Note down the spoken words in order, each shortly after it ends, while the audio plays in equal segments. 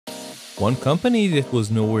One company that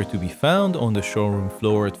was nowhere to be found on the showroom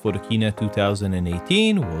floor at Photokina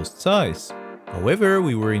 2018 was Zeiss. However,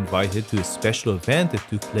 we were invited to a special event that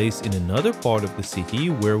took place in another part of the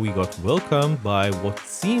city where we got welcomed by what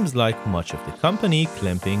seems like much of the company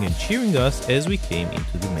clapping and cheering us as we came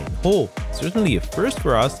into the main hall. Certainly a first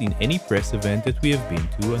for us in any press event that we have been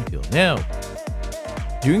to until now.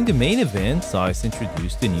 During the main event, Zeiss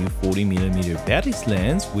introduced a new 40mm Batis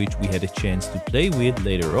lens, which we had a chance to play with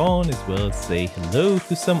later on, as well as say hello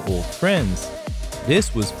to some old friends.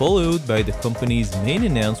 This was followed by the company's main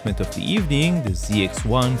announcement of the evening, the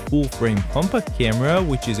ZX1 full-frame compact camera,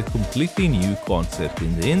 which is a completely new concept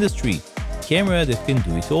in the industry. A camera that can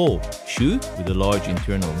do it all: shoot with a large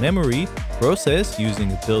internal memory, process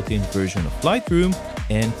using a built-in version of Lightroom,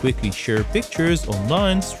 and quickly share pictures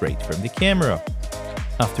online straight from the camera.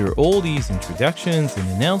 After all these introductions and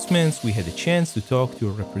announcements, we had a chance to talk to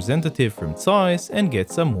a representative from Zeiss and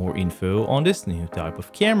get some more info on this new type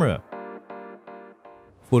of camera.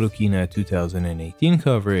 Photokina 2018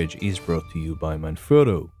 coverage is brought to you by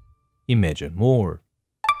Manfrotto. Imagine more.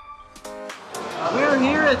 We're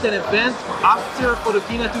here at an event after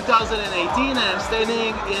Photokina 2018 and I'm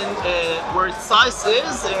standing in where Zeiss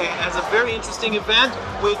is as a very interesting event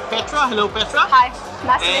with Petra. Hello Petra. Hi,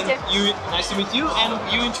 nice to meet you. Nice to meet you. And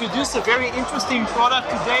you introduced a very interesting product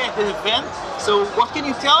today at the event. So what can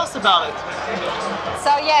you tell us about it?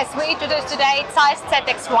 So yes, we introduced today Zeiss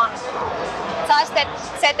ZX1. Zeiss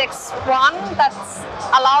ZX1 that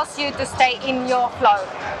allows you to stay in your flow.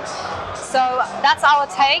 So that's our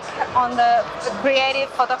take on the creative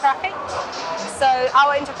photography. So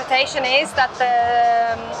our interpretation is that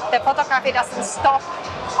the photography doesn't stop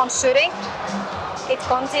on shooting. It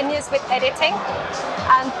continues with editing,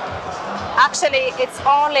 and actually it's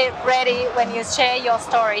only ready when you share your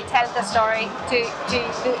story, tell the story to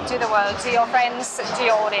the world, to your friends, to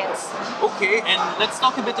your audience. Okay, and let's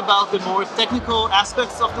talk a bit about the more technical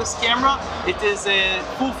aspects of this camera. It is a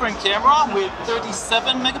full-frame camera with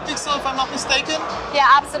 37 megapixels, if I'm not mistaken. Yeah,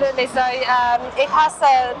 absolutely. So it has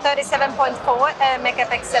a 37.4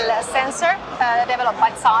 megapixel sensor developed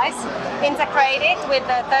by Zeiss, integrated with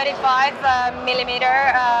a 35mm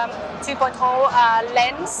 2.0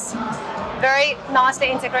 lens, very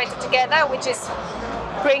nicely integrated together, which is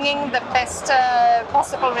bringing the best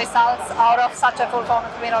possible results out of such a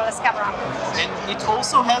full-format mirrorless camera. And it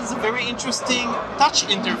also has a very interesting touch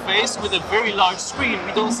interface with a very large screen.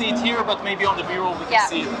 We don't see it here, but maybe on the B-roll we can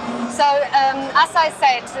see it. So as I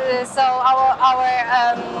said, so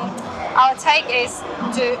our take is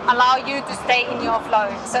to allow you to stay in your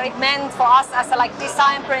flow. So it meant for us as a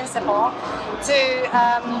design principle to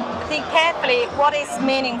think carefully what is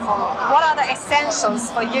meaningful, what are the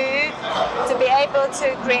essentials for you to be able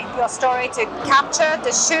to create your story, to capture,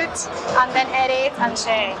 to shoot, and then edit and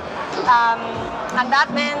share. And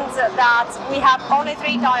that meant that we have only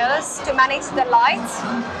 3 dials to manage the light,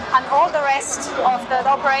 and all the rest of the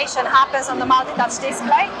operation happens on the multi-touch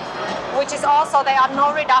display, which is also, there are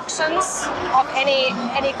no reductions of any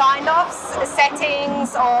kind of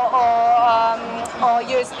settings or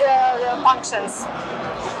use functions.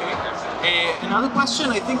 Another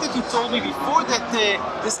question, I think that you told me before that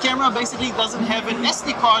this camera basically doesn't have an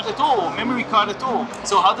SD card at all, memory card at all.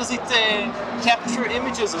 So how does it capture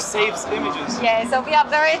images or saves images? Yeah, so we are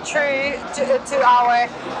very true to our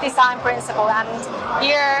design principle, and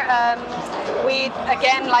here we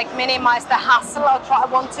again minimize the hassle, or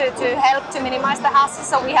want to help to minimize the hassle.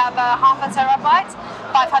 So we have a 0.5 terabyte,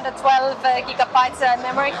 512 gigabytes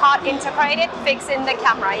memory card integrated, fixed in the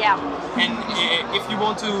camera, yeah. And if you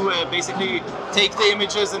want to basically take the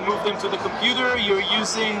images and move them to the computer, you're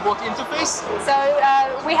using what interface? So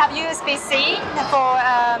we have USB-C for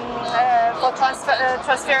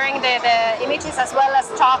transferring the images, as well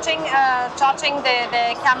as charging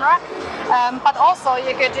the camera. But also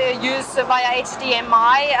you could use via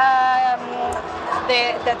HDMI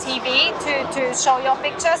the TV to show your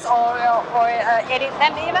pictures or edit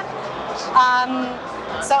them even.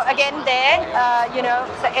 So again, there,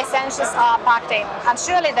 the essentials are packed in. And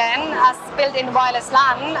surely then, as built-in wireless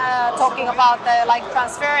LAN, talking about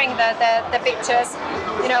transferring the pictures,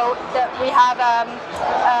 we have a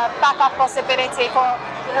backup possibility for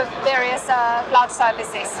various cloud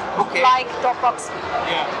services, like Dropbox.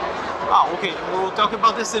 Yeah. Oh, okay. We'll talk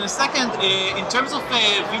about this in a second. In terms of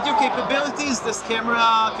video capabilities, this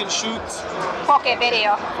camera can shoot 4K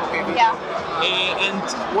video. 4K video. Yeah. And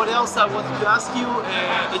what else I wanted to ask you?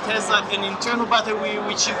 It has an internal battery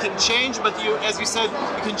which you can change, but as you said,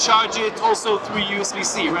 you can charge it also through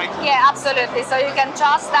USB-C, right? Yeah, absolutely. So you can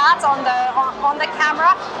charge that on the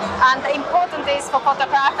camera, and the important is for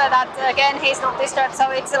photographer that again he's not disturbed.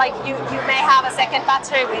 So it's like you may have a second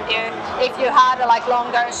battery with you if you had a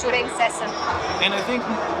longer shooting session. And I think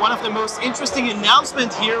one of the most interesting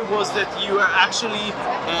announcement here was that you are actually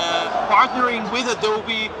partnering with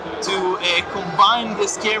Adobe to combine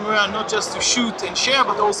this camera not just to shoot and share,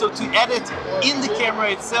 but also to edit in the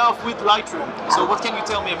camera itself with Lightroom. So what can you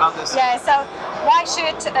tell me about this? Yeah, so why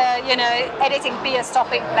should editing be a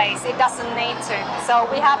stopping place? It doesn't need to. So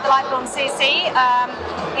we have the Lightroom CC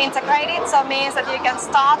integrated, so it means that you can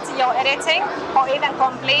start your editing or even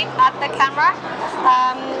complete at the camera.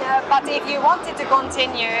 But if you wanted to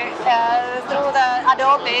continue through the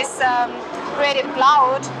Adobe's Creative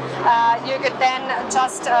Cloud, you could then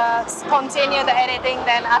just continue the editing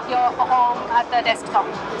then at your home at the desktop.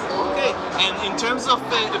 Okay, and in terms of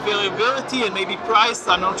availability and maybe price,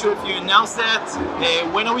 I'm not sure if you announced that.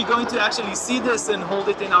 When are we going to actually see this and hold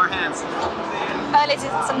it in our hands? Early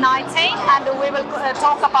 2019, and we will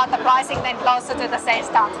talk about the pricing then closer to the sales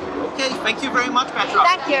start. Okay, thank you very much, Petra.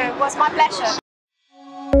 Thank you, it was my pleasure.